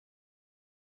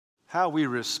How we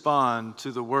respond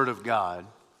to the Word of God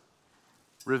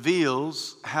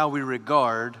reveals how we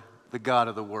regard the God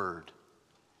of the Word.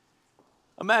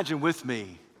 Imagine with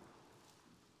me,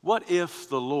 what if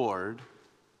the Lord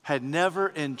had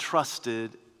never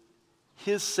entrusted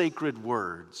His sacred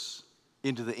words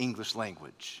into the English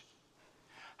language?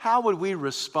 How would we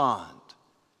respond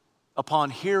upon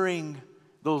hearing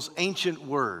those ancient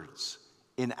words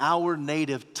in our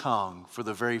native tongue for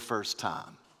the very first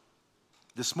time?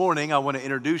 This morning, I want to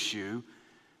introduce you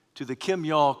to the Kim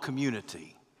Yall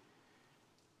community,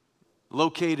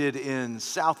 located in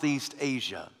Southeast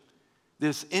Asia.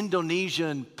 This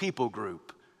Indonesian people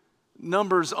group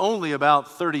numbers only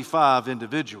about 35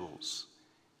 individuals.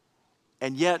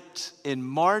 And yet, in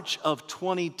March of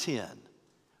 2010,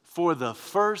 for the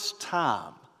first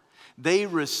time, they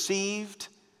received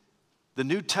the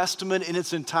New Testament in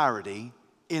its entirety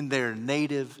in their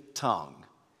native tongue.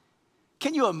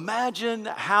 Can you imagine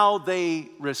how they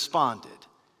responded?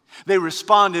 They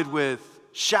responded with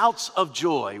shouts of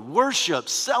joy, worship,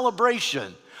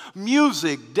 celebration,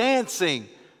 music, dancing,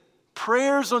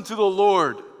 prayers unto the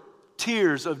Lord,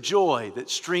 tears of joy that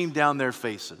streamed down their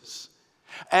faces.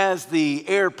 As the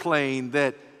airplane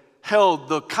that held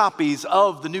the copies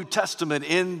of the New Testament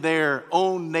in their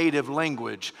own native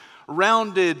language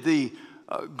rounded the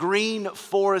green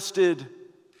forested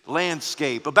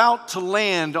landscape, about to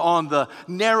land on the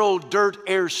narrow dirt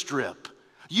airstrip,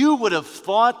 you would have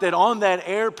thought that on that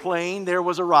airplane there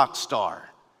was a rock star.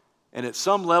 And at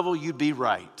some level you'd be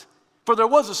right. For there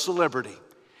was a celebrity.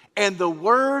 And the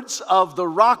words of the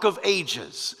Rock of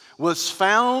Ages was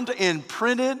found in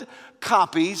printed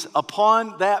copies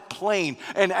upon that plane.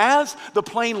 And as the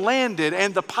plane landed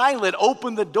and the pilot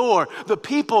opened the door, the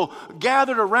people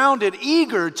gathered around it,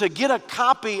 eager to get a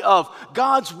copy of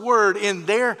God's word in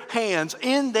their hands,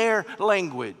 in their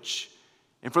language.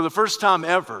 And for the first time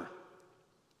ever,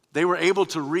 they were able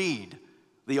to read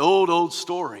the old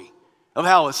story of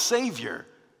how a Savior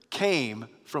came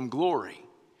from glory.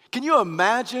 Can you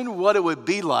imagine what it would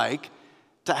be like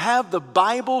to have the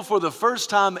Bible for the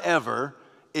first time ever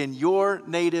in your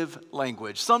native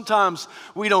language? Sometimes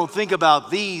we don't think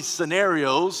about these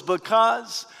scenarios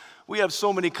because we have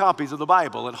so many copies of the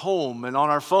Bible at home and on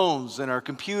our phones and our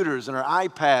computers and our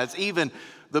iPads, even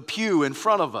the pew in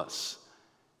front of us.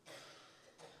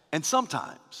 And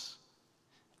sometimes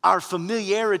our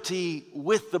familiarity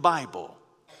with the Bible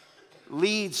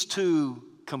leads to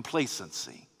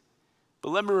complacency.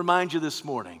 But let me remind you this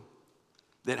morning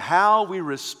that how we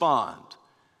respond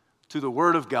to the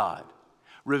Word of God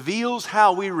reveals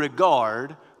how we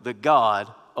regard the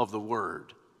God of the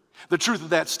Word. The truth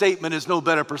of that statement is no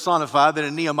better personified than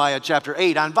in Nehemiah chapter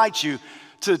 8. I invite you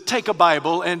to take a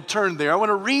Bible and turn there. I want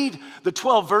to read the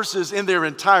 12 verses in their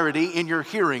entirety in your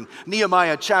hearing.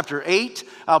 Nehemiah chapter 8,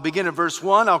 I'll begin at verse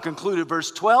 1, I'll conclude at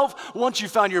verse 12. Once you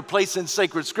found your place in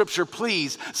sacred scripture,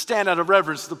 please stand out of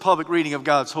reverence to the public reading of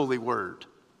God's holy word.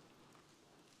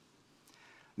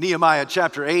 Nehemiah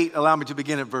chapter 8, allow me to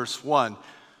begin at verse 1.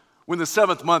 When the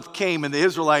 7th month came and the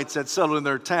Israelites had settled in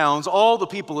their towns, all the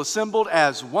people assembled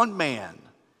as one man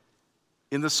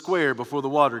in the square before the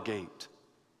water gate.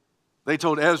 They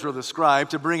told Ezra the scribe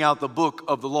to bring out the book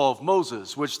of the law of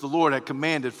Moses, which the Lord had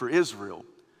commanded for Israel.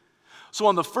 So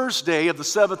on the first day of the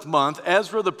 7th month,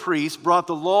 Ezra the priest brought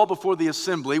the law before the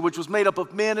assembly, which was made up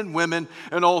of men and women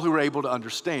and all who were able to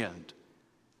understand.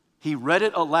 He read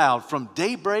it aloud from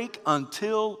daybreak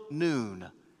until noon,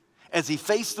 as he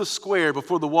faced the square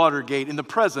before the water gate in the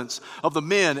presence of the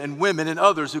men and women and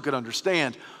others who could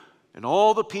understand. And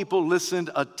all the people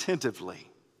listened attentively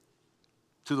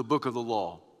to the book of the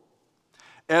law.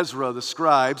 Ezra the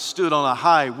scribe stood on a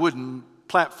high wooden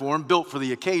platform built for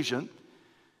the occasion.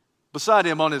 Beside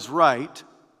him on his right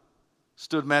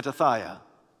stood Mattithiah,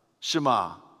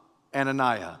 Shema,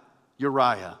 Ananiah,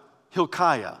 Uriah,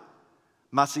 Hilkiah,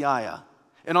 Maaseiah.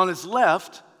 And on his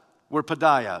left were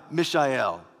Pedaiah,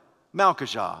 Mishael,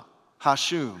 Malchijah,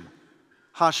 Hashum,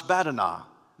 Hashbaddanah,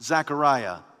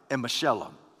 Zechariah, and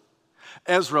Meshullam.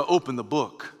 Ezra opened the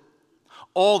book.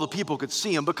 All the people could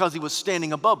see him because he was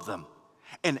standing above them.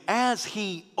 And as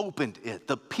he opened it,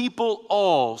 the people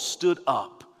all stood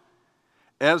up.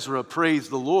 Ezra praised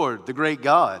the Lord, the great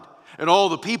God, and all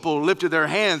the people lifted their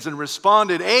hands and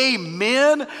responded,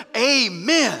 Amen,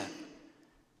 amen.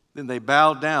 Then they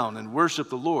bowed down and worshiped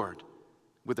the Lord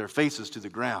with their faces to the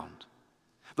ground.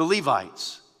 The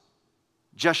Levites,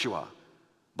 Jeshua,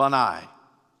 Bani,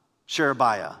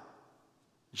 Sherebiah,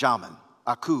 Jamin,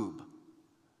 Akub,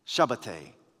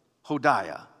 Shabbatai,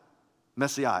 Hodiah,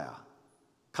 Messiah,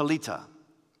 Kelita,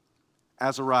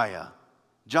 Azariah,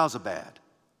 Jozabad,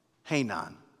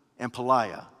 Hanan, and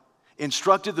Peliah,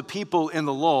 instructed the people in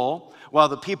the law while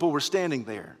the people were standing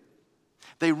there.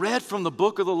 They read from the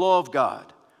book of the law of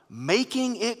God,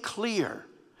 making it clear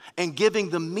and giving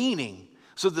the meaning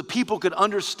so that the people could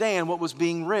understand what was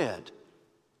being read.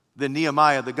 Then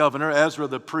Nehemiah the governor, Ezra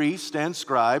the priest and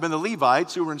scribe, and the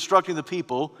Levites who were instructing the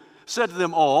people said to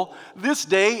them all, "This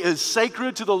day is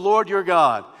sacred to the Lord your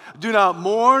God. Do not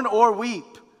mourn or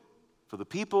weep." For the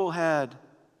people had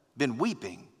been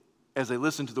weeping as they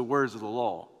listened to the words of the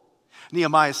law.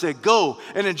 Nehemiah said, "Go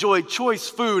and enjoy choice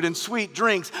food and sweet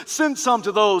drinks. Send some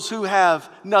to those who have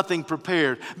nothing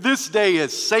prepared. This day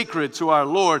is sacred to our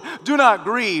Lord. Do not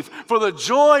grieve, for the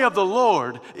joy of the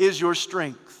Lord is your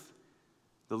strength."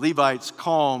 The Levites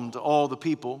calmed all the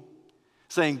people,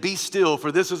 saying, "Be still,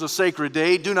 for this is a sacred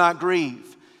day. Do not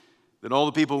grieve." Then all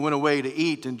the people went away to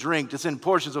eat and drink, to send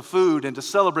portions of food, and to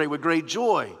celebrate with great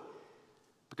joy,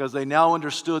 because they now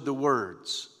understood the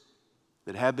words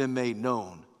that had been made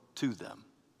known to them.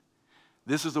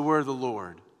 This is the word of the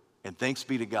Lord, and thanks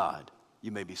be to God.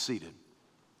 You may be seated.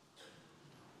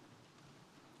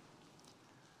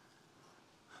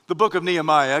 The book of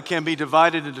Nehemiah can be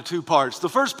divided into two parts. The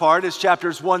first part is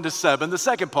chapters 1 to 7. The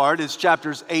second part is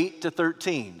chapters 8 to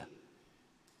 13.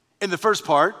 In the first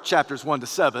part, chapters 1 to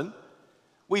 7,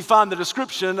 we find the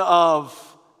description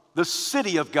of the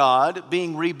city of God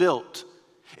being rebuilt.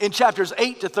 In chapters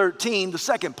 8 to 13, the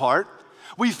second part,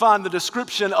 we find the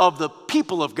description of the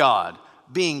people of God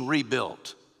being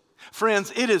rebuilt.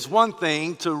 Friends, it is one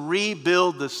thing to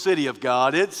rebuild the city of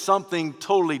God. It's something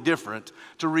totally different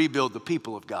to rebuild the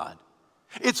people of God.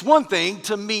 It's one thing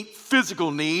to meet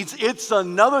physical needs. It's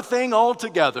another thing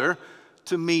altogether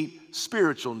to meet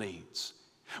spiritual needs.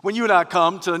 When you and I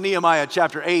come to Nehemiah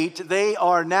chapter 8, they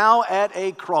are now at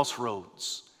a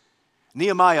crossroads.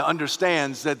 Nehemiah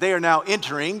understands that they are now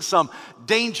entering some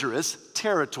dangerous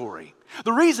territory.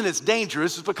 The reason it's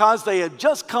dangerous is because they had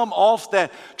just come off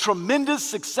that tremendous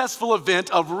successful event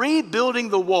of rebuilding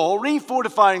the wall,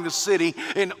 refortifying the city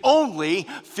in only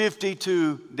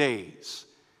 52 days.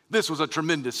 This was a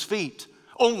tremendous feat.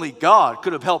 Only God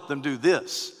could have helped them do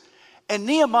this. And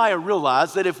Nehemiah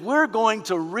realized that if we're going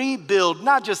to rebuild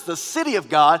not just the city of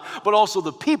God, but also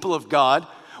the people of God,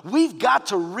 we've got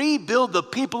to rebuild the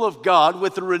people of God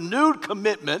with a renewed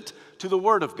commitment to the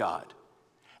Word of God.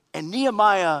 And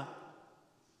Nehemiah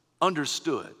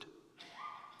understood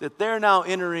that they're now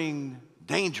entering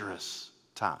dangerous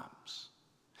times.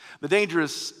 The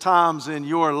dangerous times in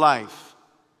your life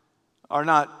are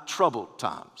not troubled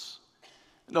times.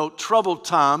 No, troubled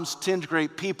times tend to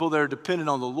create people that are dependent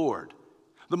on the Lord.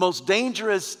 The most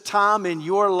dangerous time in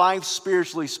your life,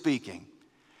 spiritually speaking,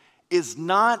 is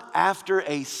not after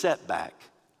a setback,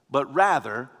 but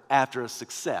rather after a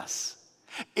success.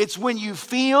 It's when you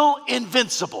feel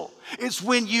invincible. It's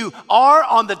when you are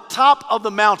on the top of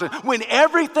the mountain, when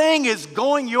everything is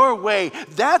going your way.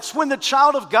 That's when the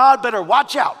child of God better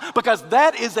watch out, because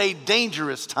that is a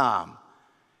dangerous time.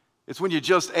 It's when you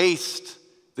just aced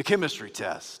the chemistry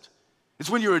test. It's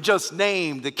when you were just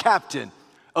named the captain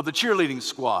of the cheerleading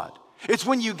squad. It's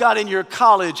when you got in your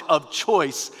college of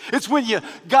choice. It's when you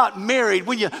got married,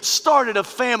 when you started a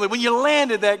family, when you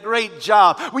landed that great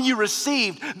job, when you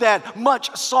received that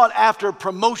much sought after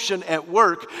promotion at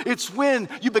work. It's when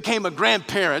you became a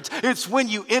grandparent. It's when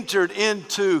you entered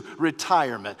into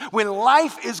retirement. When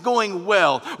life is going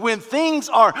well, when things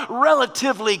are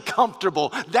relatively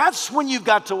comfortable, that's when you've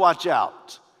got to watch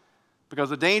out.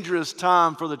 Because the dangerous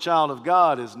time for the child of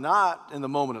God is not in the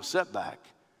moment of setback,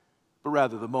 but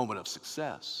rather the moment of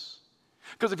success.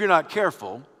 Because if you're not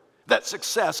careful, that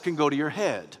success can go to your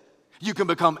head. You can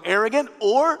become arrogant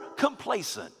or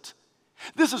complacent.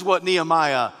 This is what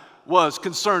Nehemiah was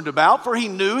concerned about, for he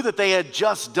knew that they had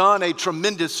just done a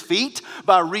tremendous feat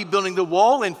by rebuilding the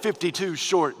wall in 52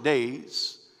 short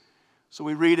days. So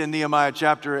we read in Nehemiah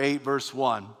chapter 8, verse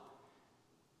 1,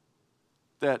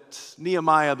 that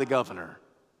Nehemiah the governor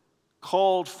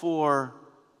called for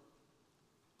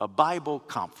a Bible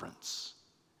conference.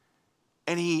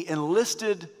 And he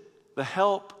enlisted the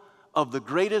help of the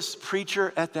greatest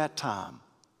preacher at that time,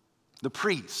 the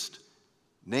priest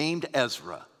named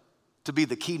Ezra, to be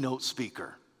the keynote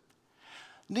speaker.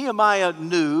 Nehemiah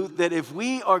knew that if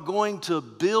we are going to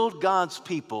build God's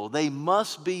people, they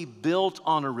must be built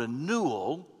on a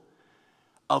renewal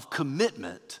of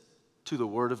commitment to the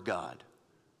Word of God.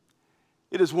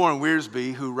 It is Warren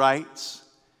Wiersbe who writes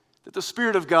that the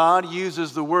Spirit of God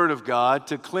uses the Word of God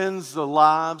to cleanse the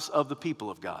lives of the people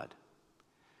of God.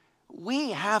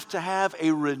 We have to have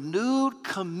a renewed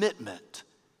commitment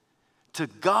to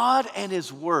God and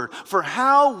His Word. For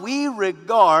how we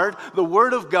regard the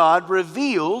Word of God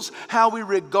reveals how we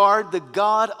regard the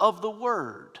God of the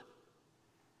Word.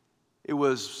 It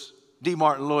was D.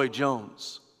 Martin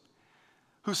Lloyd-Jones,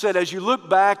 who said, as you look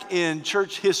back in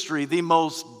church history, the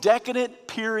most decadent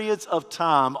periods of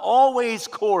time always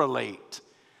correlate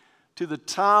to the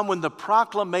time when the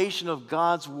proclamation of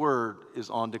God's word is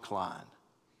on decline.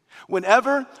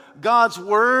 Whenever God's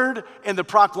word and the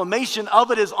proclamation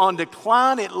of it is on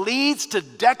decline, it leads to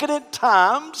decadent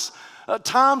times,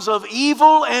 times of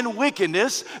evil and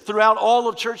wickedness throughout all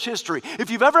of church history. If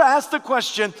you've ever asked the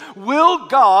question, will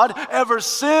God ever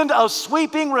send a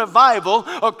sweeping revival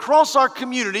across our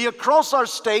community, across our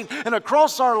state, and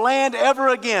across our land ever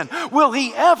again? Will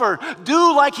he ever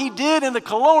do like he did in the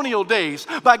colonial days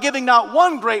by giving not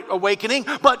one great awakening,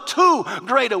 but two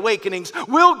great awakenings?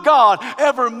 Will God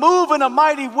ever move in a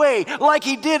mighty way like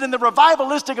he did in the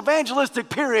revivalistic, evangelistic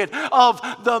period of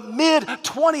the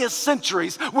mid-20th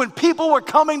centuries when people were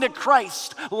coming to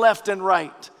Christ left and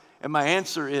right? And my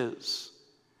answer is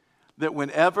that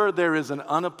whenever there is an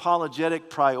unapologetic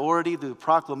priority to the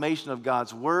proclamation of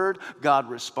God's word, God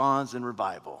responds in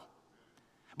revival.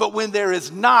 But when there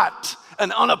is not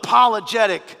an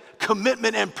unapologetic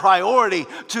commitment and priority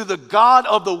to the God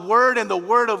of the word and the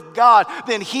word of God,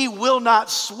 then he will not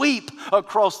sweep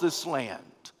across this land.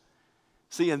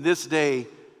 See, in this day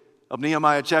of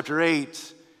Nehemiah chapter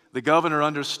 8, the governor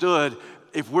understood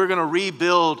if we're going to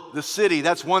rebuild the city,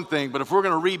 that's one thing, but if we're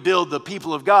going to rebuild the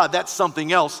people of God, that's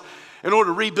something else. In order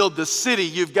to rebuild the city,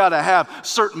 you've got to have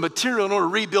certain material. In order to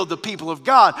rebuild the people of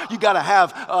God, you've got to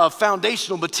have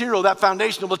foundational material. That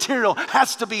foundational material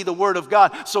has to be the Word of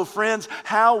God. So friends,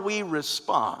 how we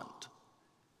respond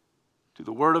to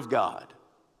the Word of God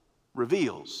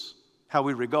reveals how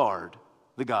we regard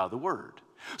the God of the Word.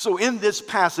 So in this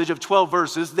passage of 12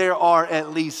 verses, there are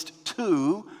at least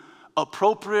two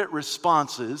appropriate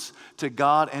responses to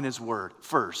God and his word.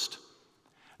 First,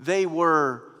 they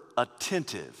were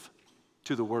attentive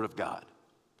to the word of God.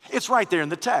 It's right there in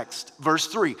the text, verse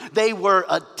 3. They were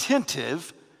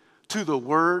attentive to the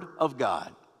word of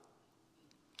God.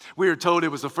 We are told it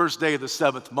was the first day of the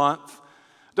seventh month.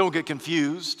 Don't get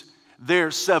confused.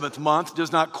 Their seventh month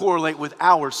does not correlate with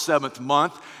our seventh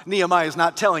month. Nehemiah is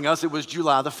not telling us it was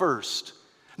July the 1st.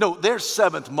 No, their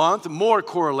seventh month more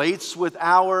correlates with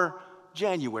our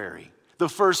January, the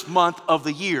first month of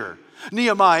the year.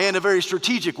 Nehemiah, in a very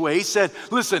strategic way, said,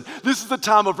 listen, this is the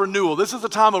time of renewal. This is the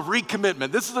time of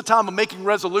recommitment. This is the time of making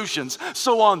resolutions.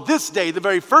 So on this day, the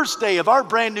very first day of our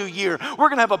brand new year, we're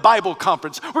going to have a Bible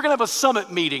conference. We're going to have a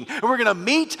summit meeting. And we're going to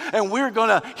meet and we're going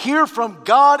to hear from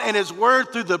God and his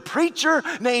word through the preacher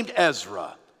named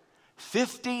Ezra.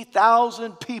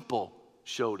 50,000 people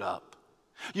showed up.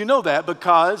 You know that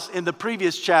because in the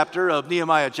previous chapter of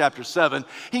Nehemiah chapter 7,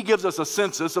 he gives us a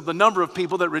census of the number of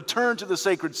people that returned to the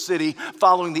sacred city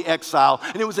following the exile,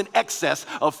 and it was in excess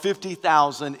of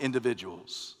 50,000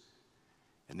 individuals.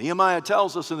 And Nehemiah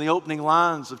tells us in the opening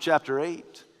lines of chapter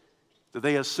 8 that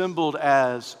they assembled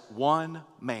as one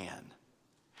man.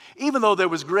 Even though there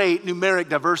was great numeric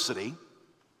diversity,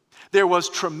 there was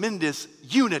tremendous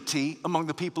unity among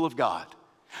the people of God.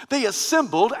 They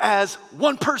assembled as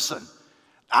one person.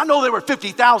 I know they were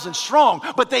 50,000 strong,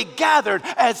 but they gathered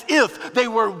as if they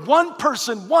were one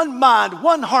person, one mind,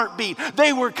 one heartbeat.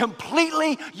 They were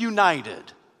completely united.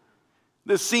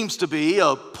 This seems to be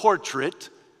a portrait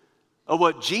of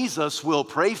what Jesus will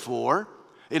pray for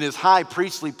in his high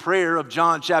priestly prayer of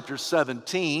John chapter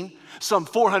 17, some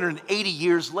 480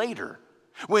 years later,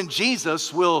 when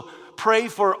Jesus will pray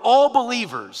for all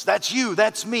believers, that's you,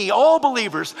 that's me, all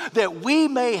believers, that we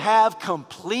may have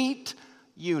complete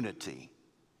unity.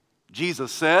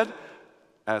 Jesus said,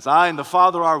 as I and the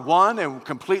Father are one and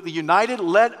completely united,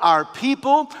 let our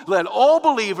people, let all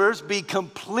believers be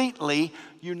completely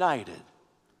united.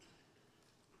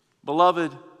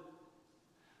 Beloved,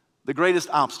 the greatest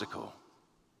obstacle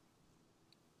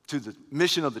to the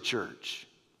mission of the church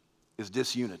is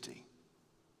disunity.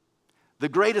 The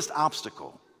greatest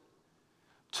obstacle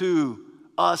to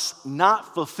us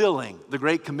not fulfilling the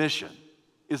Great Commission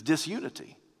is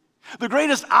disunity. The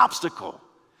greatest obstacle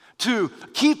to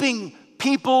keeping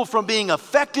people from being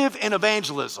effective in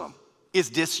evangelism is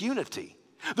disunity.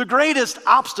 The greatest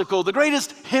obstacle, the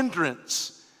greatest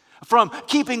hindrance from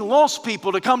keeping lost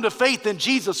people to come to faith in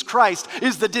Jesus Christ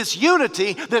is the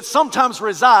disunity that sometimes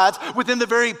resides within the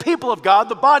very people of God,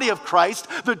 the body of Christ,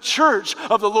 the church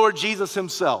of the Lord Jesus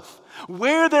himself.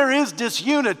 Where there is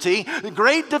disunity,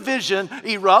 great division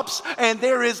erupts, and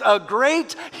there is a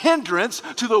great hindrance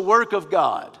to the work of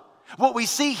God. What we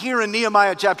see here in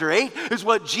Nehemiah chapter 8 is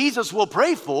what Jesus will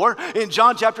pray for in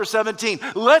John chapter 17.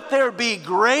 Let there be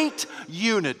great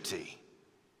unity.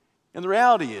 And the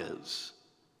reality is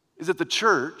that the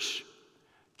church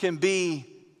can be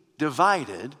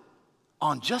divided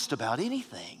on just about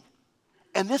anything.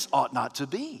 And this ought not to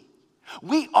be.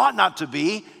 We ought not to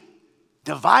be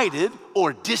divided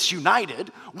or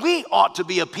disunited. We ought to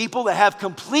be a people that have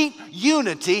complete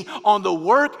unity on the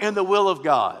work and the will of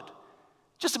God.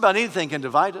 Just about anything can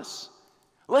divide us.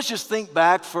 Let's just think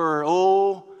back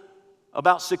for,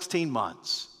 about 16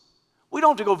 months. We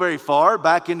don't have to go very far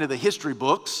back into the history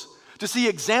books to see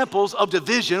examples of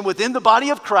division within the body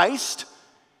of Christ,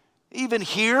 even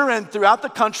here and throughout the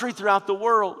country, throughout the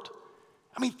world.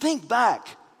 I mean, think back.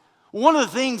 One of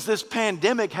the things this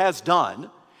pandemic has done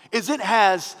is it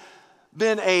has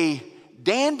been a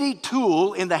dandy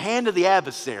tool in the hand of the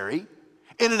adversary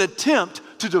in an attempt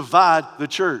to divide the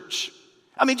church.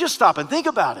 I mean, just stop and think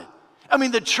about it. I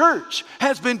mean, the church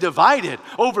has been divided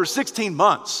over 16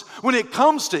 months when it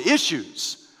comes to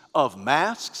issues of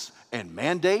masks and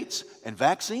mandates and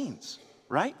vaccines,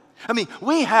 right? I mean,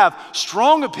 we have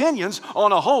strong opinions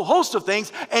on a whole host of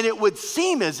things, and it would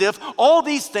seem as if all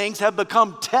these things have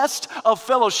become tests of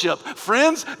fellowship.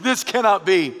 Friends, this cannot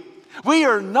be. We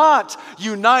are not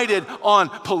united on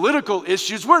political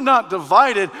issues. We're not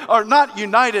divided or not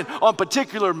united on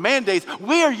particular mandates.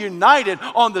 We are united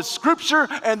on the scripture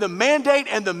and the mandate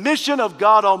and the mission of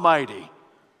God Almighty.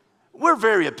 We're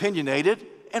very opinionated,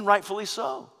 and rightfully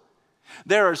so.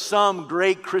 There are some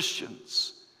great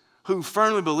Christians who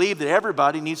firmly believe that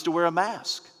everybody needs to wear a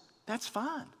mask. That's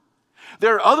fine.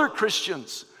 There are other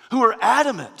Christians who are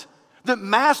adamant that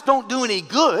masks don't do any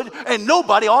good and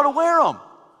nobody ought to wear them.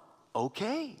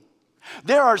 Okay.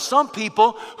 There are some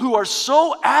people who are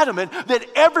so adamant that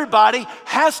everybody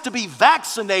has to be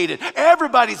vaccinated.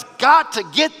 Everybody's got to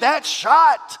get that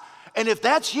shot. And if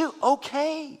that's you,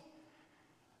 okay.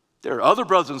 There are other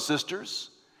brothers and sisters,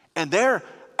 and they're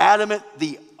adamant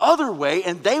the other way,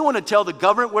 and they want to tell the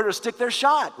government where to stick their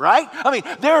shot, right? I mean,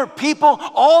 there are people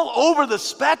all over the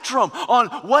spectrum on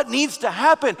what needs to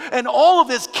happen, and all of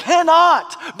this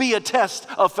cannot be a test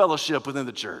of fellowship within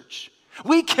the church.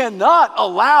 We cannot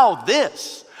allow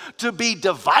this to be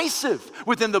divisive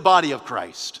within the body of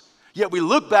Christ. Yet we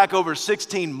look back over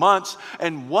 16 months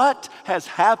and what has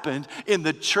happened in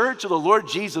the church of the Lord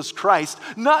Jesus Christ,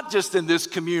 not just in this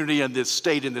community and this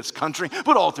state and this country,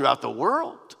 but all throughout the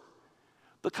world.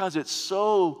 Because it's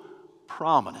so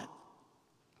prominent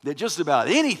that just about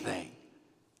anything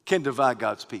can divide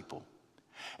God's people.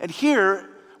 And here,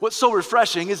 what's so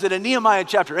refreshing is that in Nehemiah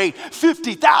chapter 8,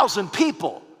 50,000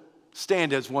 people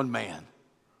stand as one man.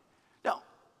 Now,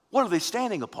 what are they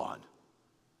standing upon?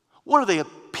 What are they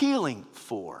appealing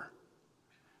for?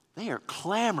 They are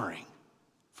clamoring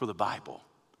for the Bible.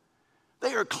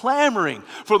 They are clamoring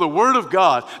for the Word of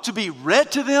God to be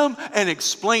read to them and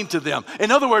explained to them.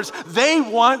 In other words, they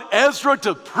want Ezra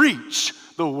to preach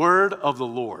the Word of the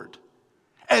Lord.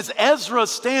 As Ezra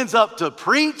stands up to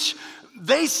preach,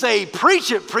 they say,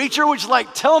 "Preach it, preacher," which is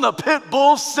like telling a pit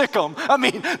bull, "Sick 'em." I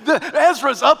mean,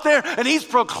 Ezra's up there and he's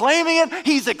proclaiming it,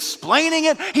 he's explaining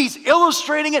it, he's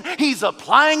illustrating it, he's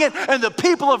applying it, and the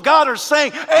people of God are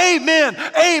saying, "Amen,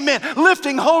 amen,"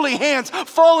 lifting holy hands,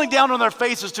 falling down on their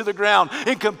faces to the ground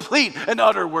in complete and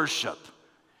utter worship.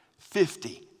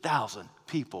 50,000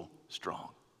 people strong.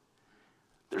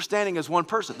 They're standing as one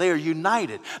person. They are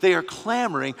united. They are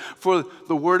clamoring for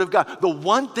the Word of God. The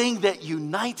one thing that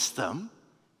unites them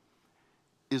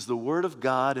is the Word of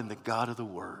God and the God of the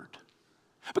Word.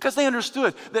 Because they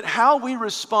understood that how we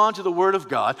respond to the Word of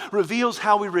God reveals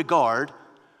how we regard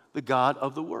the God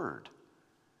of the Word.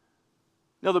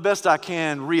 Now, the best I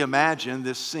can reimagine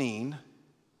this scene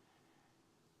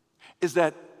is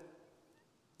that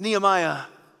Nehemiah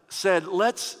said,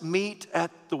 "Let's meet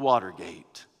at the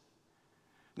Watergate."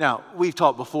 Now, we've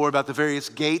talked before about the various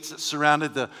gates that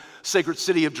surrounded the sacred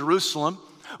city of Jerusalem.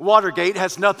 Watergate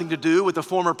has nothing to do with the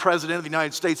former president of the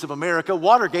United States of America.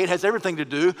 Watergate has everything to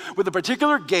do with a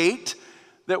particular gate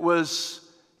that was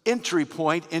entry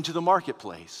point into the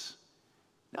marketplace.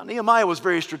 Now, Nehemiah was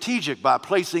very strategic by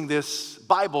placing this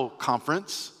Bible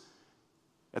conference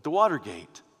at the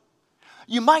Watergate.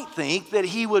 You might think that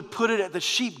he would put it at the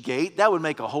Sheep Gate. That would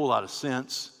make a whole lot of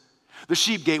sense. The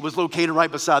Sheep Gate was located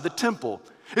right beside the temple.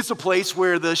 It's a place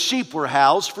where the sheep were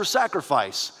housed for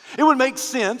sacrifice. It would make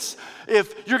sense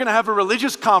if you're going to have a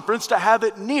religious conference to have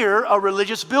it near a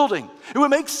religious building. It would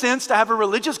make sense to have a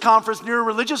religious conference near a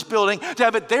religious building, to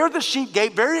have it there at the Sheep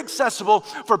Gate, very accessible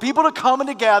for people to come and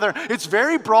to gather. It's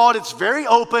very broad. It's very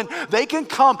open. They can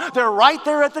come. They're right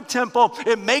there at the temple.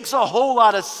 It makes a whole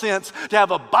lot of sense to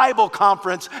have a Bible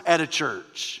conference at a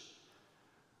church.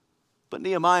 But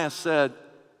Nehemiah said,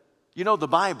 you know, the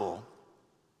Bible,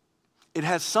 it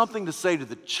has something to say to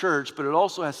the church, but it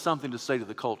also has something to say to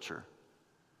the culture.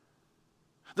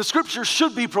 The scripture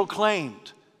should be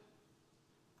proclaimed.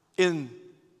 in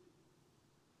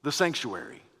the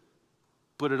sanctuary,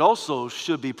 but it also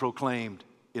should be proclaimed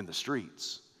in the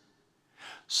streets.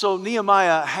 So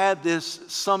Nehemiah had this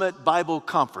Summit Bible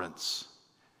Conference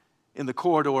in the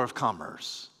corridor of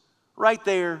commerce, right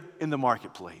there in the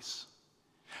marketplace.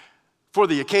 For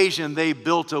the occasion, they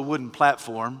built a wooden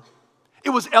platform. It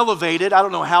was elevated, I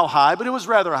don't know how high, but it was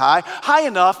rather high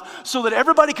enough so that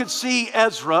everybody could see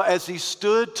Ezra as he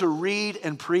stood to read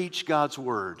and preach God's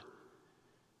word.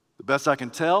 The best I can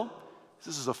tell,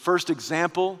 this is the first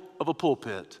example of a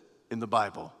pulpit in the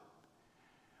Bible.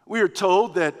 We are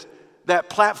told that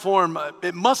platform,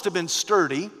 it must have been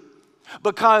sturdy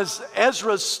because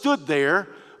Ezra stood there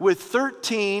with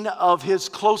 13 of his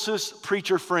closest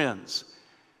preacher friends.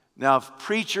 Now, if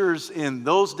preachers in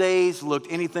those days looked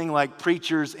anything like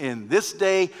preachers in this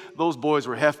day, those boys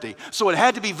were hefty. So it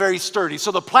had to be very sturdy.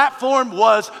 So the platform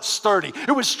was sturdy.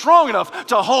 It was strong enough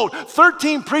to hold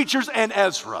 13 preachers and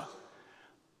Ezra.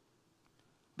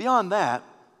 Beyond that,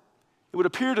 it would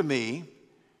appear to me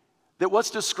that what's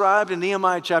described in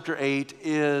Nehemiah chapter 8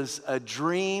 is a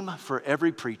dream for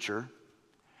every preacher,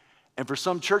 and for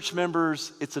some church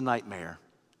members, it's a nightmare.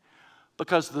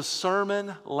 Because the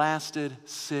sermon lasted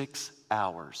 6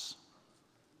 hours.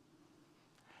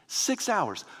 6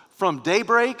 hours. From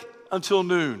daybreak until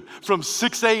noon. From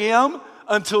 6 a.m.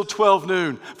 until 12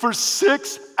 noon. For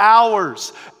 6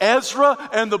 hours, Ezra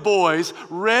and the boys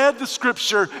read the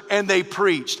scripture and they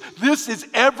preached. This is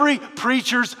every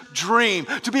preacher's dream,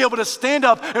 to be able to stand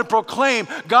up and proclaim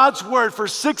God's word for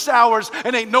 6 hours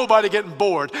and ain't nobody getting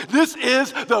bored. This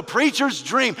is the preacher's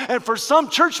dream. And for some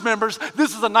church members,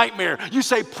 this is a nightmare. You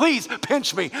say, please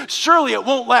pinch me. Surely it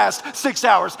won't last 6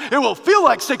 hours. It will feel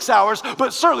like 6 hours,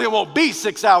 but certainly it won't be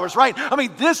 6 hours, right? I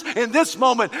mean, in this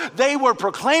moment, they were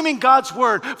proclaiming God's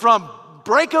word from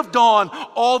break of dawn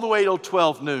all the way till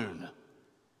 12 noon.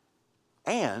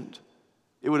 And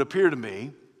it would appear to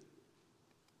me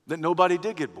that nobody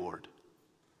did get bored.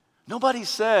 Nobody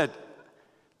said,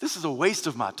 this is a waste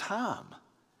of my time.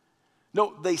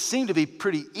 No, they seemed to be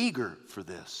pretty eager for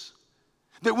this.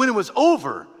 That when it was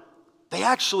over, they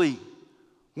actually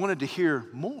wanted to hear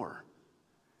more.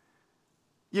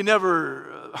 You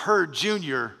never heard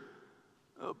Junior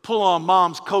pull on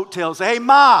Mom's coattails, say, hey,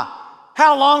 Ma,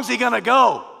 how long's he gonna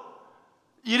go?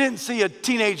 You didn't see a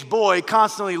teenage boy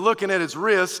constantly looking at his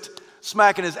wrist,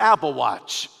 smacking his Apple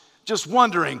Watch, just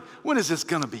wondering, when is this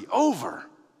gonna be over?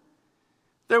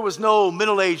 There was no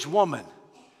middle-aged woman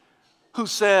who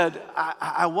said,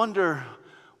 I wonder,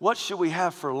 what should we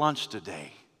have for lunch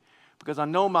today? Because I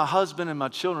know my husband and my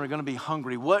children are gonna be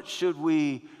hungry. What should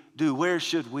we do? Where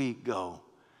should we go?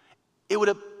 It would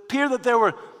appear that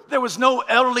there was no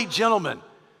elderly gentleman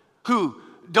who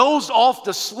dozed off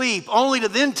to sleep only to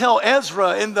then tell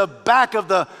Ezra in the back of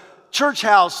the church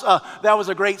house, that was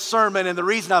a great sermon, and the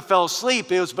reason I fell asleep,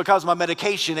 it was because of my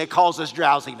medication. It causes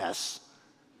drowsiness.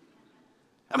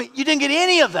 I mean, you didn't get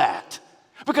any of that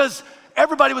because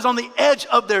everybody was on the edge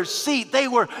of their seat. They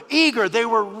were eager. They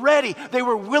were ready. They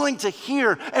were willing to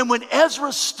hear. And when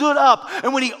Ezra stood up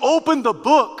and when he opened the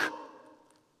book,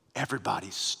 everybody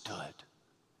stood.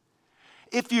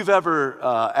 If you've ever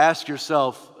asked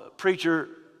yourself, preacher,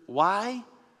 why?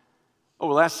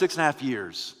 Over the last 6.5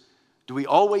 years, do we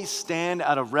always stand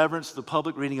out of reverence to the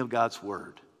public reading of God's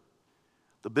word?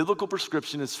 The biblical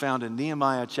prescription is found in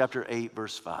Nehemiah chapter 8,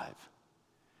 verse 5.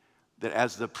 That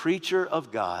as the preacher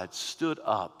of God stood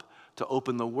up to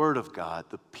open the word of God,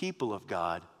 the people of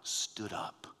God stood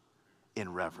up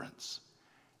in reverence.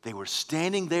 They were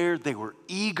standing there, they were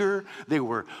eager, they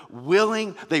were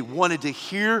willing, they wanted to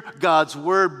hear God's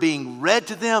word being read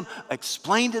to them,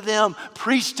 explained to them,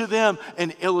 preached to them,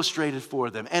 and illustrated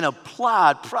for them, and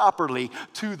applied properly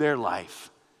to their life.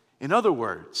 In other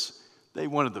words, they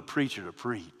wanted the preacher to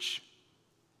preach.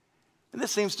 And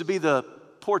this seems to be the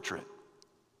portrait.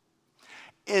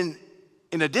 In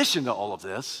addition to all of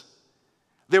this,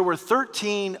 there were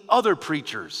 13 other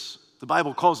preachers. The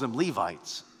Bible calls them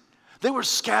Levites. They were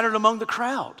scattered among the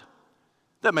crowd.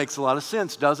 That makes a lot of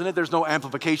sense, doesn't it? There's no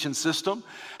amplification system.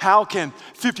 How can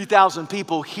 50,000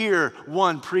 people hear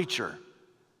one preacher?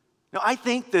 Now, I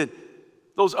think that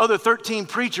those other 13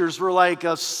 preachers were like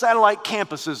satellite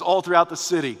campuses all throughout the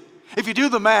city. If you do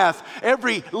the math,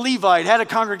 every Levite had a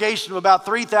congregation of about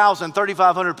 3,000,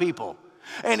 3,500 people.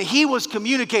 And he was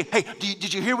communicating, hey,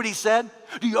 did you hear what he said?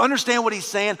 Do you understand what he's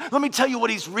saying? Let me tell you what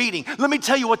he's reading. Let me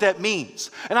tell you what that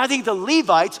means. And I think the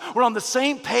Levites were on the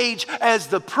same page as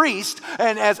the priest.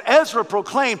 And as Ezra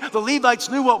proclaimed, the Levites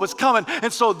knew what was coming.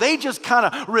 And so they just kind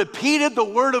of repeated the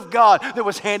word of God that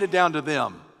was handed down to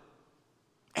them.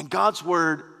 And God's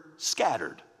word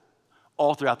scattered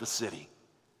all throughout the city.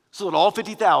 so that all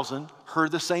 50,000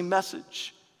 heard the same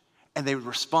message and they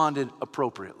responded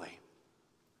appropriately.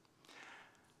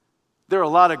 There are a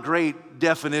lot of great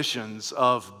definitions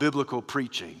of biblical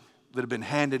preaching that have been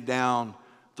handed down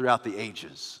throughout the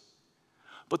ages.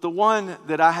 But the one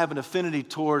that I have an affinity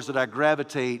towards, that I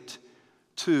gravitate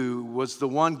to, was the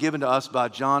one given to us by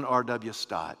John R.W.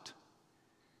 Stott.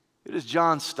 It is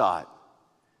John Stott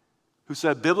who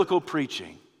said biblical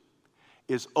preaching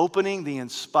is opening the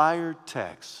inspired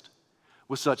text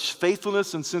with such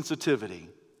faithfulness and sensitivity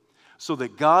so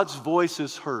that God's voice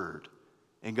is heard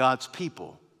and God's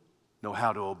people know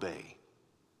how to obey.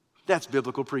 That's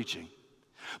biblical preaching.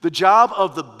 The job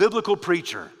of the biblical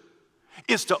preacher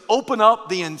is to open up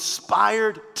the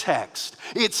inspired text.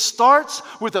 It starts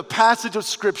with a passage of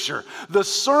Scripture. The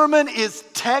sermon is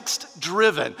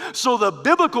text-driven. So the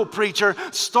biblical preacher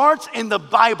starts in the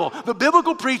Bible. The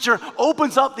biblical preacher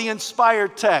opens up the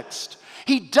inspired text.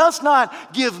 He does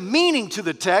not give meaning to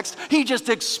the text. He just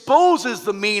exposes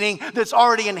the meaning that's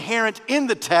already inherent in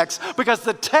the text, because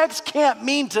the text can't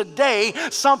mean today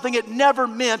something it never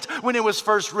meant when it was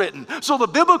first written. So the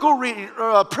biblical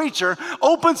preacher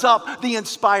opens up the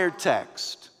inspired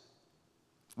text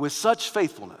with such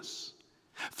faithfulness.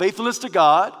 Faithfulness to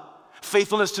God,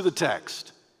 faithfulness to the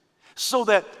text. So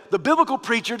that the biblical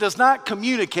preacher does not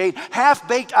communicate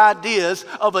half-baked ideas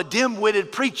of a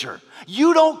dim-witted preacher.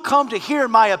 You don't come to hear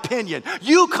my opinion.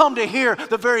 You come to hear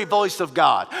the very voice of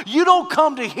God. You don't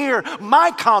come to hear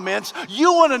my comments.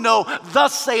 You want to know,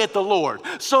 thus saith the Lord.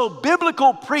 So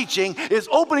biblical preaching is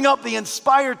opening up the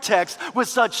inspired text with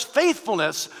such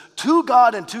faithfulness to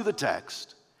God and to the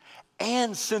text,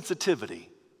 and sensitivity.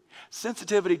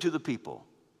 Sensitivity to the people.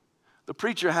 The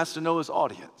preacher has to know his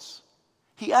audience.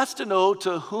 He has to know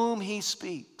to whom he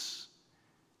speaks.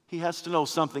 He has to know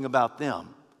something about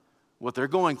them, what they're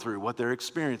going through, what they're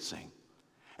experiencing.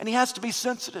 And he has to be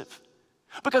sensitive,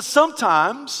 because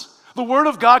sometimes the Word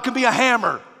of God can be a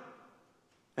hammer,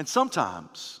 and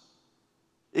sometimes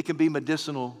it can be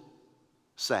medicinal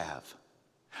salve.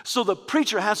 So the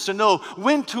preacher has to know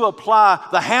when to apply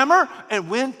the hammer and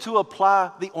when to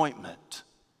apply the ointment.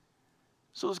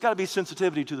 So there's got to be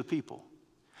sensitivity to the people,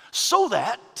 so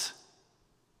that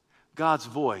God's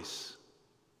voice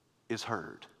is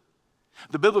heard.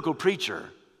 The biblical preacher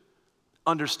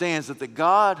understands that the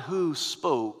God who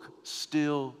spoke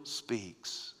still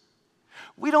speaks.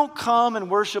 We don't come and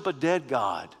worship a dead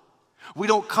God. We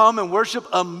don't come and worship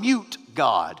a mute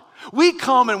God. We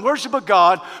come and worship a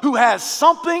God who has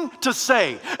something to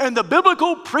say. And the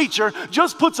biblical preacher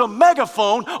just puts a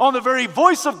megaphone on the very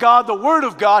voice of God, the Word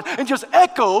of God, and just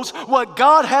echoes what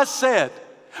God has said.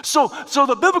 So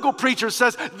the biblical preacher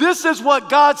says, this is what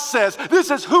God says. This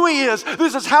is who He is.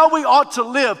 This is how we ought to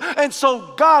live. And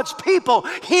so God's people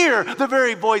hear the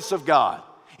very voice of God.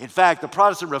 In fact, the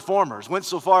Protestant reformers went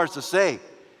so far as to say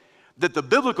that the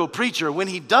biblical preacher, when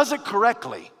he does it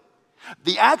correctly,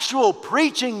 the actual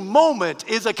preaching moment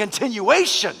is a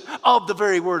continuation of the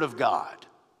very Word of God,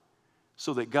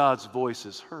 so that God's voice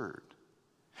is heard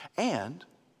and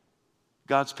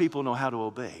God's people know how to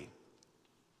obey.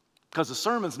 Because the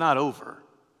sermon's not over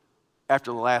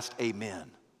after the last amen.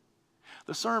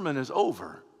 The sermon is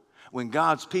over when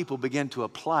God's people begin to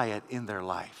apply it in their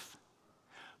life.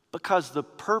 Because the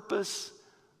purpose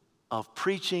of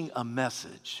preaching a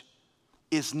message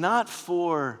is not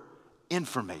for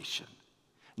information,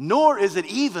 nor is it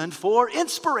even for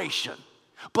inspiration.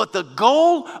 But the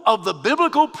goal of the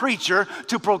biblical preacher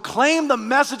to proclaim the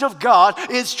message of God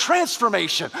is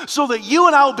transformation, so that you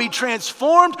and I will be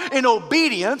transformed in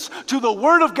obedience to the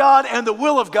Word of God and the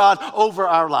will of God over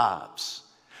our lives.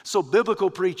 So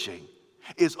biblical preaching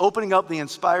is opening up the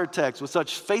inspired text with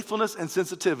such faithfulness and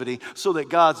sensitivity so that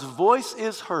God's voice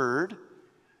is heard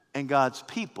and God's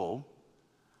people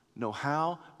know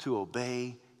how to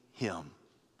obey Him.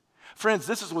 Friends,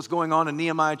 this is what's going on in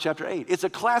Nehemiah chapter 8. It's a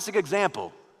classic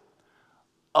example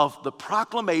of the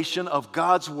proclamation of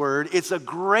God's word. It's a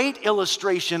great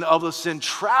illustration of the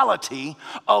centrality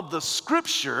of the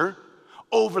Scripture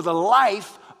over the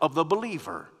life of the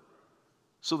believer.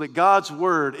 So that God's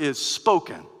word is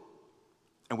spoken,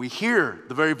 and we hear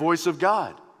the very voice of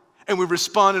God, and we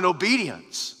respond in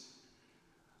obedience,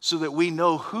 so that we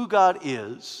know who God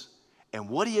is and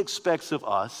what He expects of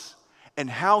us and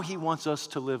how He wants us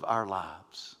to live our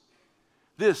lives.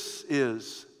 This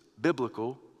is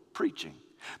biblical preaching.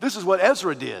 This is what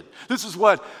Ezra did. This is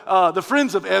what the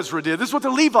friends of Ezra did. This is what the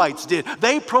Levites did.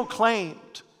 They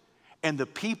proclaimed, and the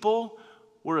people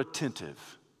were attentive.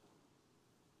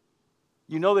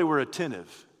 You know they were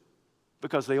attentive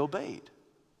because they obeyed.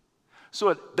 So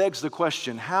it begs the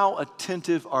question, how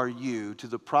attentive are you to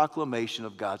the proclamation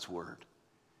of God's word?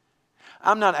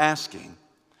 I'm not asking,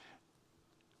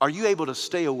 are you able to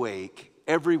stay awake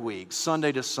every week,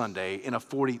 Sunday to Sunday, in a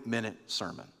 40-minute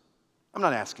sermon? I'm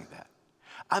not asking that.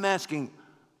 I'm asking,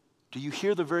 do you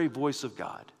hear the very voice of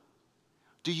God?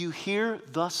 Do you hear,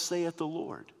 thus saith the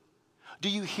Lord? Do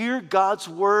you hear God's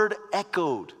word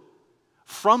echoed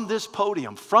from this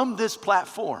podium, from this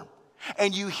platform?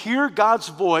 And you hear God's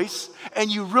voice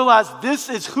and you realize this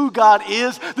is who God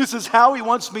is, this is how He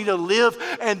wants me to live,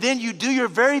 and then you do your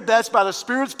very best by the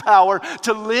Spirit's power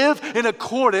to live in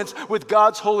accordance with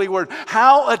God's holy word.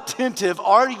 How attentive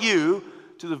are you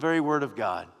to the very word of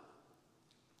God?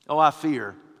 Oh, I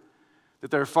fear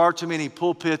that there are far too many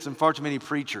pulpits and far too many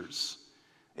preachers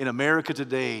in America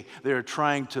today that are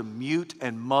trying to mute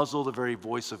and muzzle the very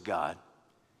voice of God.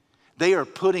 They are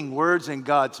putting words in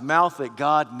God's mouth that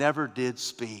God never did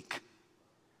speak.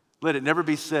 Let it never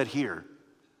be said here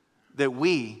that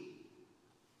we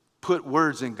put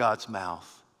words in God's mouth.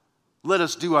 Let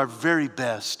us do our very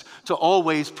best to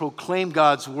always proclaim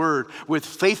God's word with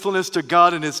faithfulness to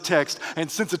God and His text and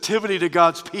sensitivity to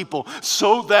God's people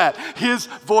so that His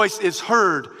voice is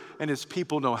heard and His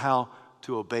people know how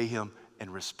to obey Him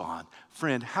and respond.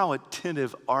 Friend, how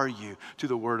attentive are you to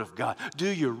the word of God? Do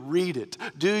you read it?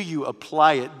 Do you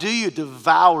apply it? Do you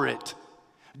devour it?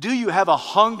 Do you have a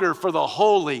hunger for the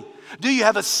holy? Do you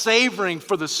have a savoring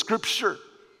for the scripture?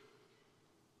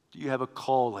 Do you have a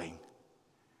calling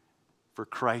for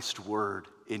Christ's word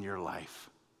in your life?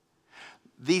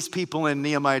 These people in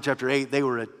Nehemiah chapter 8, they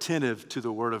were attentive to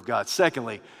the word of God.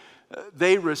 Secondly,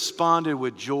 they responded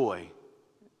with joy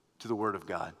to the word of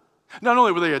God. Not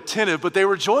only were they attentive, but they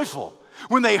were joyful.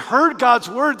 When they heard God's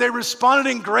word, they responded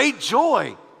in great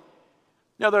joy.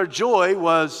 Now, their joy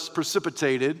was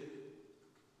precipitated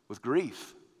with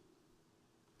grief.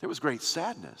 There was great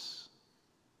sadness.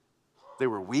 They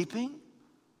were weeping,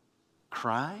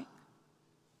 crying.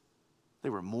 They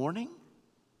were mourning.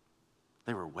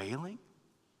 They were wailing.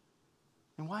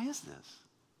 And why is this?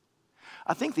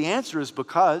 I think the answer is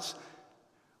because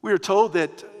we are told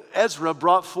that Ezra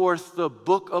brought forth the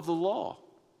book of the law,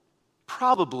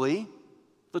 probably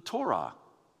the Torah,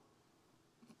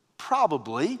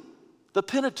 probably the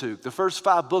Pentateuch, the first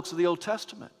 5 books of the Old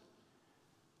Testament.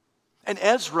 And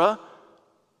Ezra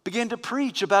began to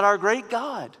preach about our great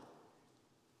God,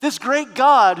 this great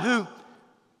God who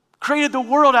created the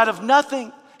world out of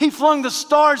nothing. He flung the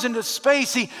stars into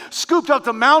space. He scooped up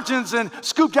the mountains and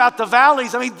scooped out the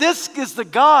valleys. I mean, this is the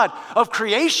God of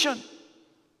creation.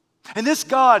 And this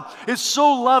God is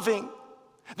so loving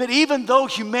that even though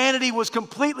humanity was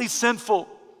completely sinful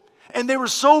and they were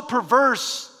so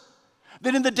perverse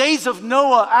that in the days of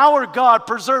Noah, our God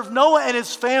preserved Noah and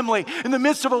his family in the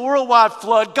midst of a worldwide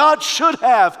flood. God should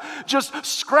have just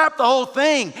scrapped the whole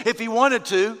thing if He wanted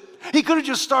to. He could have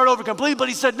just started over completely, but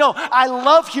He said, no, I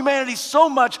love humanity so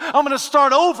much, I'm going to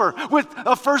start over with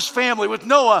a first family, with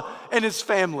Noah and his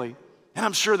family. And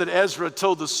I'm sure that Ezra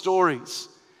told the stories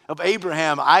of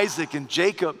Abraham, Isaac, and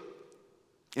Jacob,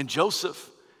 and Joseph.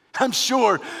 I'm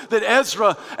sure that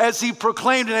Ezra, as he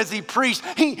proclaimed and as he preached,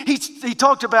 he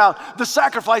talked about the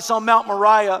sacrifice on Mount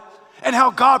Moriah and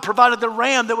how God provided the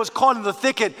ram that was caught in the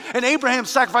thicket. And Abraham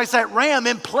sacrificed that ram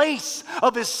in place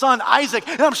of his son Isaac.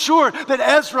 And I'm sure that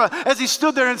Ezra, as he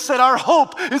stood there and said, our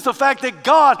hope is the fact that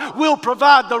God will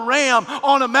provide the ram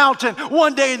on a mountain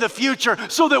one day in the future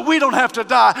so that we don't have to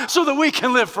die, so that we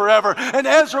can live forever. And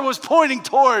Ezra was pointing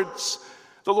towards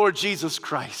the Lord Jesus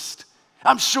Christ.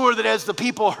 I'm sure that as the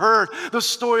people heard the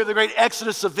story of the great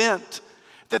Exodus event,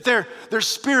 that their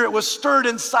spirit was stirred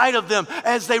inside of them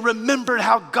as they remembered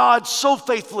how God so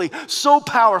faithfully, so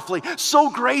powerfully,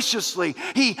 so graciously,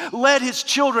 He led His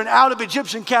children out of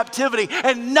Egyptian captivity,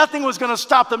 and nothing was going to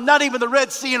stop them, not even the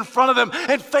Red Sea in front of them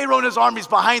and Pharaoh and his armies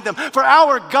behind them. For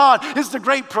our God is the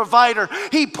great provider.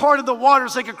 He parted the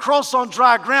waters so they could cross on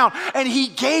dry ground, and He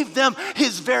gave them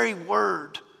His very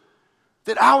word.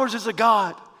 That ours is a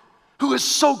God who is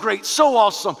so great, so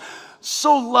awesome,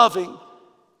 so loving,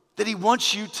 that He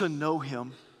wants you to know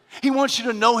Him. He wants you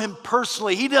to know Him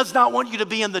personally. He does not want you to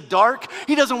be in the dark.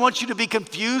 He doesn't want you to be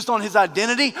confused on His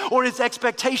identity or His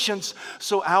expectations.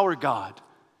 So our God,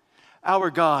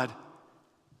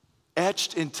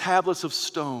 etched in tablets of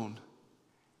stone,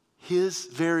 His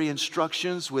very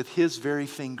instructions with His very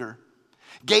finger,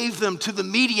 gave them to the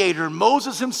mediator,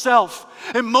 Moses himself.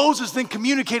 And Moses then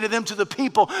communicated them to the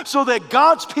people so that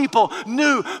God's people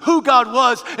knew who God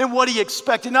was and what He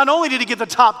expected. Not only did He give the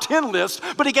top 10 list,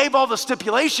 but He gave all the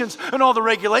stipulations and all the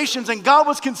regulations. And God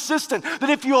was consistent that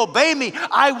if you obey me,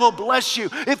 I will bless you.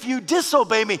 If you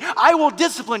disobey me, I will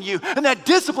discipline you. And that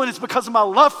discipline is because of my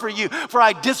love for you, for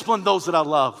I discipline those that I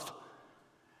love.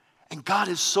 And God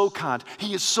is so kind.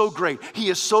 He is so great. He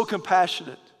is so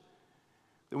compassionate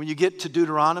that when you get to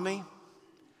Deuteronomy,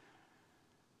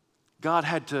 God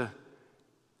had to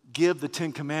give the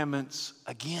 10 Commandments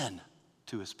again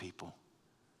to his people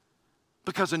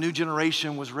because a new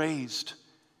generation was raised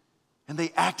and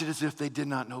they acted as if they did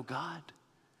not know God.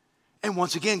 And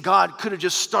once again, God could have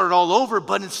just started all over,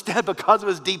 but instead, because of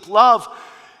his deep love,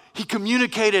 he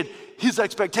communicated his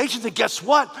expectations. And guess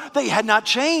what? They had not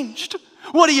changed.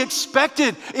 What he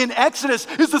expected in Exodus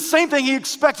is the same thing he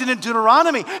expected in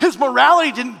Deuteronomy. His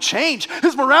morality didn't change.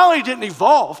 His morality didn't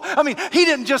evolve. I mean, he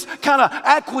didn't just kind of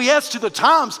acquiesce to the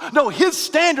times. No, his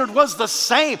standard was the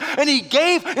same. And he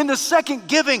gave in the second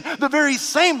giving the very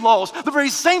same laws, the very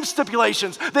same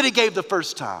stipulations that he gave the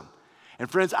first time. And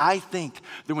friends, I think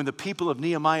that when the people of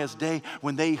Nehemiah's day,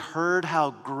 when they heard how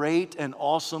great and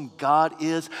awesome God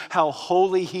is, how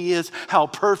holy he is, how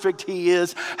perfect he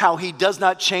is, how he does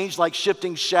not change like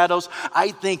shifting shadows, I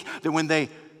think that when they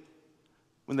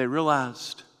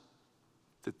realized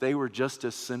that they were just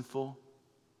as sinful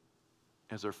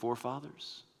as their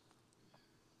forefathers,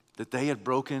 that they had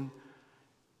broken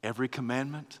every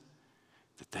commandment,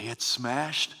 that they had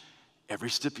smashed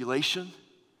every stipulation,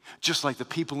 just like the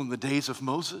people in the days of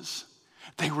Moses,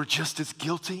 they were just as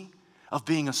guilty of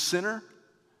being a sinner.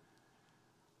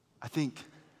 I think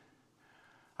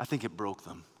it broke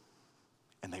them,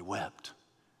 and they wept,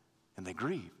 and they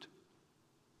grieved.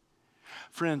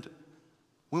 Friend,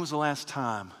 when was the last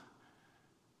time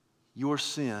your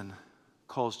sin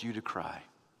caused you to cry?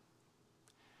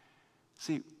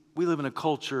 See, we live in a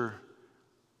culture,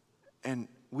 and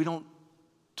we don't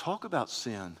talk about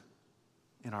sin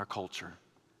in our culture.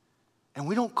 And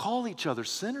we don't call each other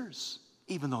sinners,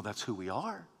 even though that's who we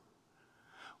are.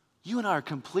 You and I are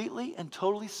completely and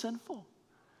totally sinful.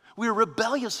 We are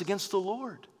rebellious against the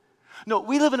Lord. No,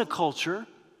 we live in a culture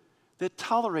that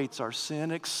tolerates our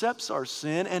sin, accepts our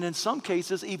sin, and in some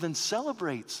cases even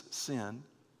celebrates sin.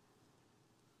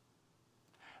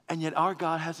 And yet our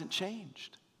God hasn't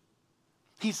changed.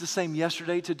 He's the same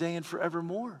yesterday, today, and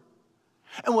forevermore.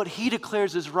 And what he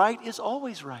declares is right is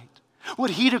always right.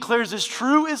 What he declares is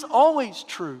true is always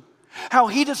true. How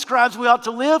he describes we ought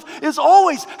to live is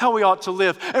always how we ought to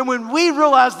live. And when we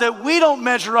realize that we don't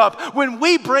measure up, when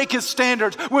we break his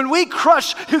standards, when we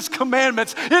crush his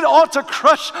commandments, it ought to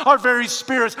crush our very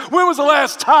spirits. When was the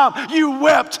last time you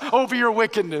wept over your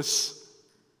wickedness?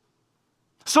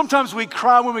 Sometimes we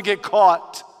cry when we get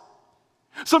caught.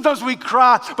 Sometimes we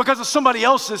cry because of somebody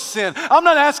else's sin. I'm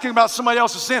not asking about somebody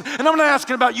else's sin, and I'm not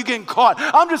asking about you getting caught.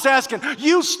 I'm just asking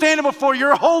you standing before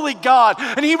your holy God,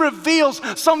 and he reveals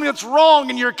something that's wrong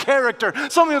in your character,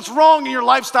 something that's wrong in your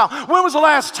lifestyle. When was the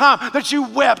last time that you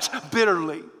wept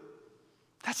bitterly?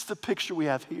 That's the picture we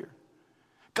have here.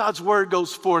 God's word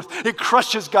goes forth. It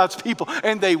crushes God's people,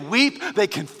 and they weep, they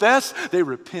confess, they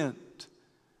repent.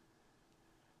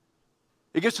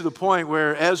 It gets to the point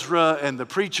where Ezra and the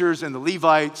preachers and the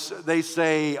Levites, they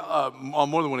say on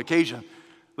more than one occasion,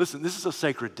 listen, this is a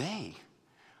sacred day.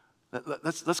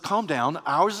 Let's calm down.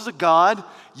 Ours is a God.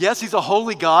 Yes, he's a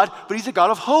holy God, but he's a God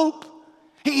of hope.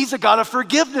 He's a God of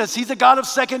forgiveness. He's a God of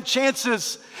second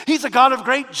chances. He's a God of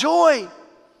great joy.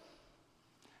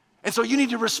 And so you need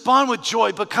to respond with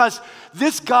joy because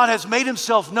this God has made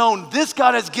himself known. This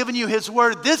God has given you his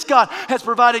word. This God has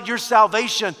provided your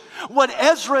salvation. What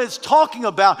Ezra is talking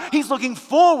about, he's looking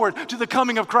forward to the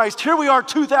coming of Christ. Here we are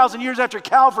 2,000 years after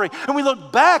Calvary, and we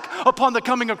look back upon the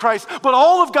coming of Christ. But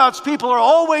all of God's people are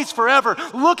always forever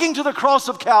looking to the cross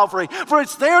of Calvary. For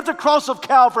it's there at the cross of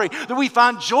Calvary that we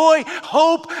find joy,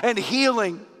 hope, and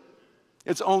healing.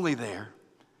 It's only there.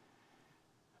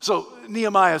 So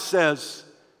Nehemiah says,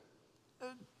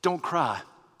 don't cry.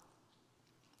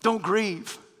 Don't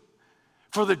grieve.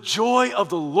 For the joy of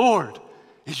the Lord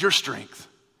is your strength.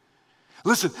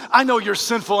 Listen, I know you're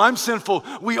sinful. I'm sinful.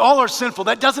 We all are sinful.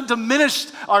 That doesn't diminish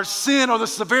our sin or the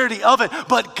severity of it.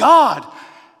 But God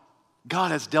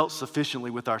has dealt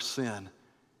sufficiently with our sin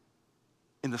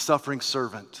in the suffering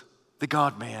servant, the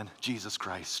God-man, Jesus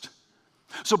Christ.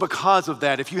 So because of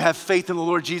that, if you have faith in the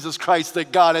Lord Jesus Christ,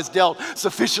 that God has dealt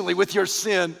sufficiently with your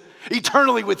sin,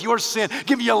 eternally with your sin,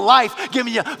 giving you life,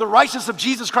 giving you the righteousness of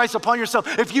Jesus Christ upon yourself.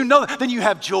 If you know that, then you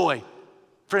have joy.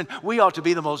 Friend, we ought to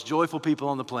be the most joyful people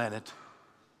on the planet.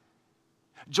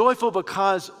 Joyful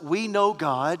because we know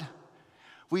God.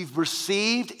 We've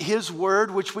received his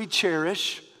word, which we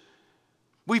cherish.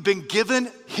 We've been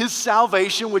given his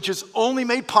salvation, which is only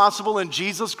made possible in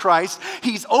Jesus Christ.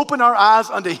 He's opened our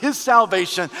eyes unto his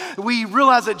salvation. We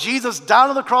realize that Jesus died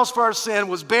on the cross for our sin,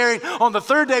 was buried, on the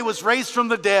third day was raised from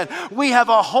the dead. We have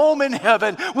a home in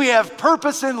heaven. We have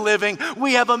purpose in living.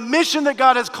 We have a mission that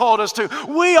God has called us to.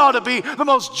 We ought to be the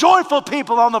most joyful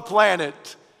people on the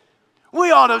planet.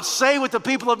 We ought to say with the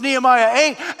people of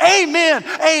Nehemiah, amen,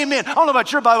 amen. I don't know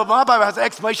about your Bible, but my Bible has an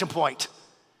exclamation point.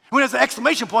 When there's an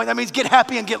exclamation point, that means get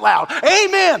happy and get loud.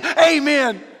 Amen,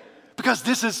 amen. Because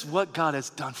this is what God has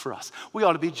done for us. We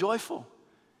ought to be joyful.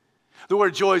 The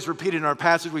word joy is repeated in our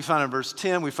passage. We find it in verse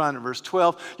 10. We find it in verse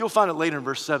 12. You'll find it later in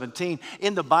verse 17.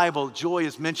 In the Bible, joy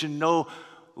is mentioned no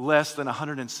less than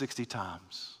 160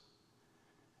 times.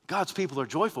 God's people are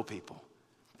joyful people.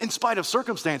 In spite of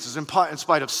circumstances, in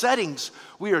spite of settings,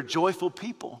 we are joyful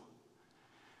people.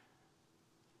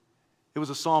 It was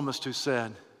a psalmist who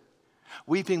said,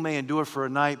 weeping may endure for a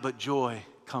night, but joy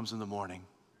comes in the morning.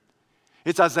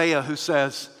 It's Isaiah who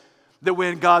says that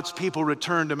when God's people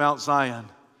return to Mount Zion,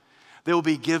 they will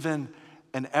be given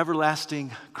an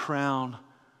everlasting crown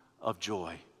of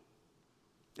joy.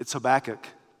 It's Habakkuk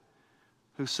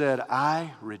who said,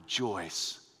 I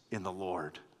rejoice in the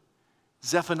Lord.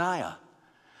 Zephaniah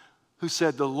who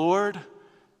said, the Lord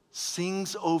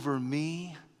sings over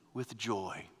me with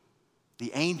joy.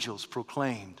 The angels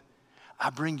proclaimed, I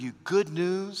bring you good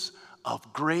news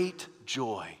of great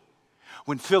joy.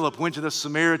 When Philip went to the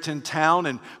Samaritan town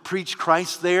and preached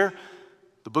Christ there,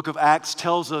 the book of Acts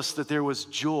tells us that there was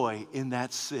joy in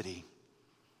that city.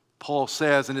 Paul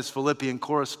says in his Philippian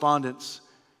correspondence,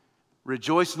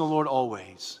 rejoice in the Lord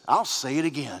always. I'll say it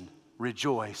again,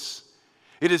 rejoice.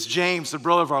 It is James, the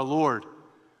brother of our Lord,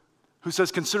 who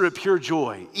says, consider it pure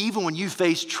joy, even when you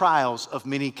face trials of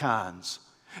many kinds.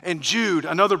 And Jude,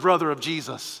 another brother of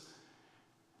Jesus,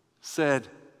 said,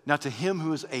 now to him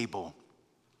who is able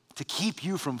to keep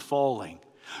you from falling,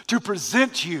 to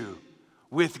present you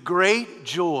with great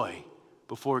joy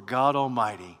before God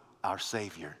Almighty, our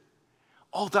Savior.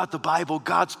 All throughout the Bible,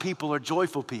 God's people are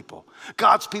joyful people.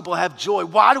 God's people have joy.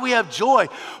 Why do we have joy?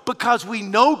 Because we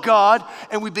know God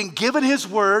and we've been given his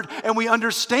word and we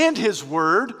understand his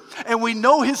word and we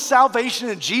know his salvation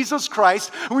in Jesus Christ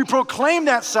and we proclaim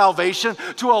that salvation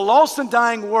to a lost and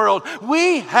dying world.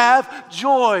 We have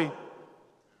joy.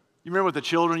 You remember what the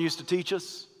children used to teach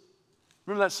us?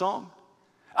 Remember that song?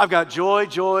 I've got joy,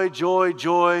 joy, joy,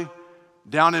 joy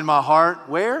down in my heart.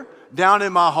 Where? Down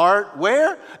in my heart.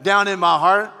 Where? Down in my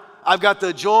heart. I've got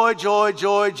the joy, joy,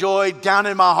 joy, joy down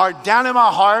in my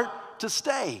heart to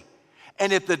stay.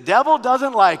 And if the devil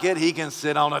doesn't like it, he can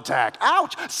sit on attack.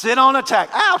 Ouch, sit on attack.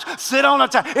 Ouch, sit on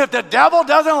attack. If the devil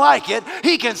doesn't like it,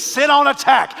 he can sit on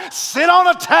attack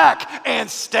and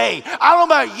stay. I don't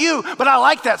know about you, but I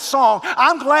like that song.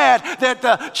 I'm glad that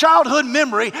the childhood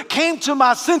memory came to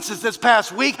my senses this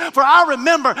past week, for I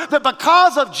remember that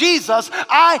because of Jesus,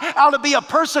 I ought to be a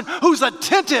person who's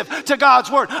attentive to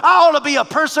God's word. I ought to be a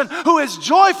person who is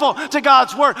joyful to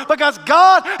God's word because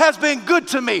God has been good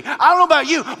to me. I don't know about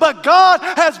you, but God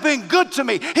has been good to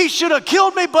me. He should have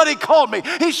killed me, but he called me.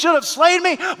 He should have slain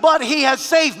me, but he has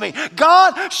saved me.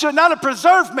 God should not have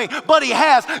preserved me, but he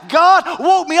has. God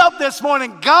woke me up this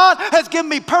morning. God has given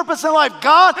me purpose in life.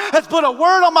 God has put a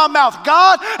word on my mouth.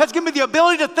 God has given me the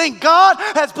ability to think. God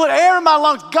has put air in my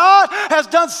lungs. God has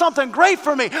done something great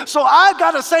for me. So I've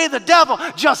got to say to the devil,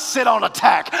 just sit on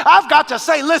attack. I've got to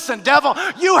say, listen, devil,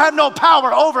 you have no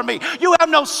power over me. You have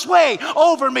no sway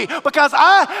over me because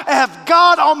I have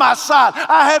God on my side.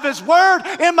 I have his word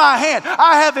in my hand.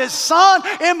 I have his son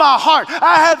in my heart.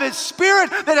 I have his spirit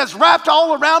that has wrapped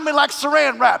all around me like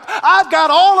saran wrap. I've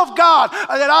got all of God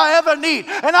that I ever need.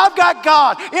 And I've got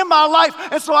God in my life.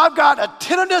 And so I've got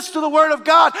attentiveness to the word of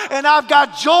God and I've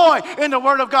got joy in the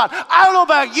word of God. I don't know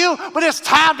about you, but it's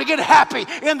time to get happy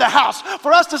in the house.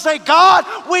 For us to say, God,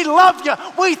 we love you.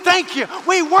 We thank you.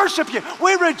 We worship you.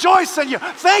 We rejoice in you.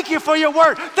 Thank you for your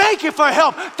word. Thank you for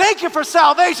help. Thank you for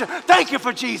salvation. Thank you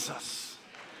for Jesus.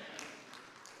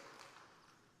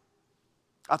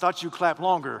 I thought you'd clap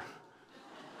longer,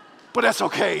 but that's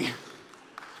okay.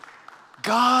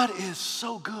 God is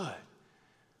so good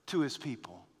to his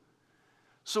people.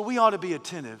 So we ought to be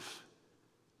attentive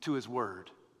to his word.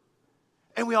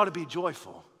 And we ought to be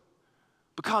joyful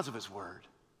because of his word.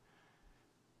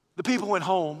 The people went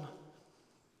home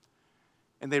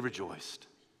and they rejoiced.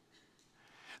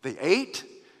 They ate,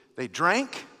 they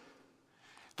drank,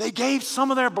 they gave some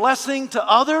of their blessing to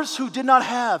others who did not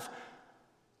have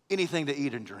anything to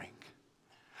eat and drink.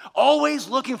 Always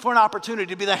looking for an opportunity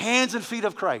to be the hands and feet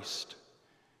of Christ.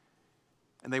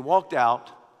 And they walked out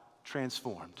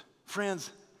transformed. Friends,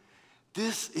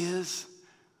 this is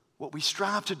what we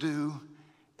strive to do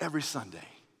every Sunday,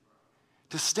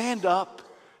 to stand up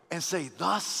and say,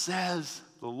 thus says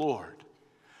the Lord.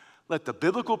 Let the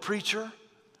biblical preacher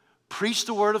preach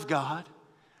the word of God.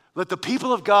 Let the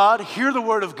people of God hear the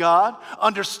word of God,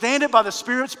 understand it by the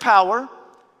Spirit's power,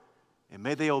 and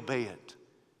may they obey it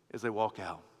as they walk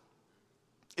out.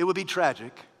 It would be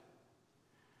tragic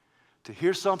to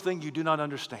hear something you do not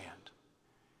understand.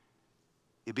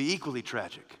 It'd be equally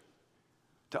tragic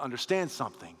to understand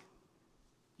something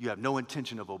you have no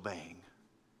intention of obeying.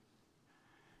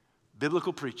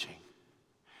 Biblical preaching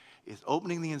is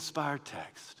opening the inspired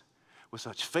text with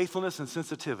such faithfulness and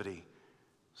sensitivity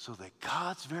so that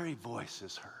God's very voice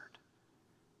is heard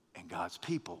and God's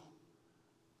people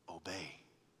obey.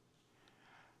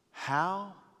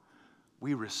 How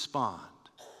we respond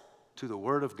to the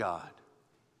Word of God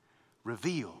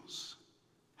reveals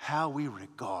how we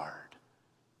regard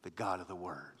the God of the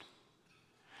Word.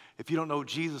 If you don't know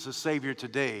Jesus as Savior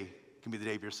today, it can be the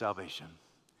day of your salvation.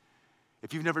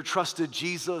 If you've never trusted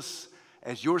Jesus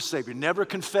as your Savior, never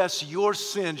confessed your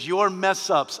sins, your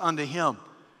mess-ups unto Him,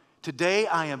 today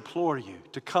I implore you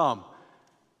to come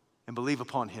and believe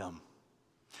upon Him.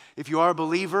 If you are a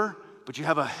believer, but you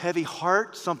have a heavy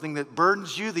heart, something that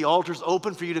burdens you, the altar's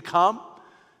open for you to come.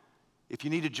 If you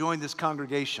need to join this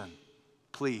congregation,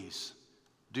 please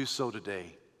do so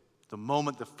today, the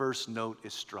moment the first note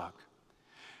is struck.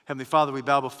 Heavenly Father, we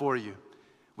bow before you.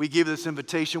 We give this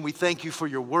invitation. We thank you for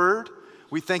your word.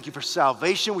 We thank you for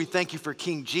salvation. We thank you for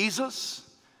King Jesus.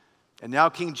 And now,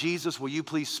 King Jesus, will you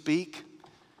please speak?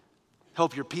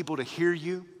 Help your people to hear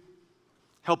you.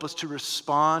 Help us to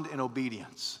respond in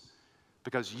obedience,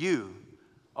 because you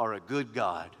are a good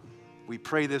God. We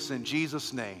pray this in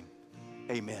Jesus' name.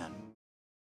 Amen.